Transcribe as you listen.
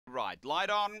right. Light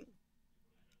on.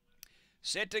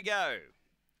 Set to go.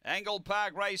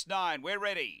 Angle-Park Race 9. We're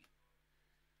ready.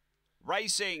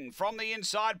 Racing from the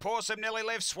inside, Pawsome Nelly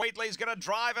left. Sweetly's going to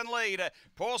drive and lead.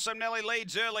 Pawsome Nelly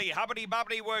leads early. Hubbity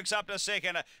Bubbity works up to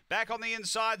second. Back on the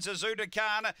inside, Zazuta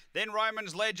Khan. Then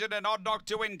Roman's Legend and Odd Knock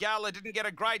to Ingala. Didn't get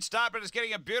a great start, but it's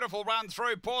getting a beautiful run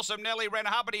through. Pawsome Nelly ran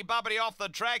Hubbity Bubbity off the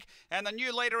track. And the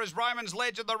new leader is Roman's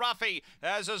Legend, the roughie.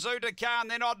 Zazuta Khan,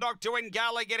 then Odd Knock to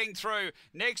Ingala getting through.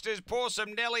 Next is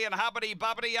Pawsome Nelly and Hubbity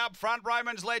Bubbity up front.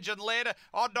 Roman's Legend led.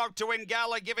 Odd Knock to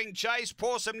Ingala giving chase.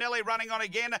 Pawsome Nelly running on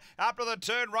again. Up to the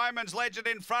turn, Roman's Legend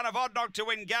in front of Odd Knock to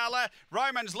Ingala.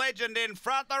 Roman's Legend in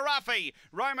front, the roughie.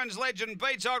 Roman's Legend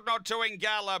beats Odd Knock to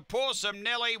Ingala. Pawsome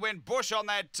Nelly went bush on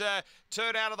that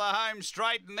turn out of the home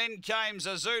straight, and then came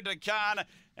Zazuta Khan,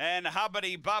 and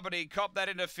Hubbity Bubbity copped that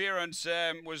interference,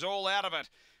 was all out of it.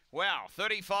 Wow,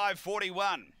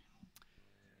 35-41.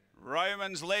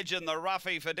 Roman's Legend, the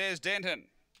roughie for Des Denton,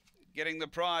 getting the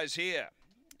prize here.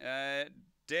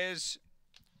 Des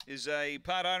is a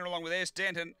part owner along with S.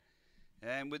 Denton.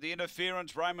 And with the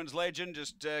interference, Roman's Legend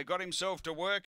just got himself to work.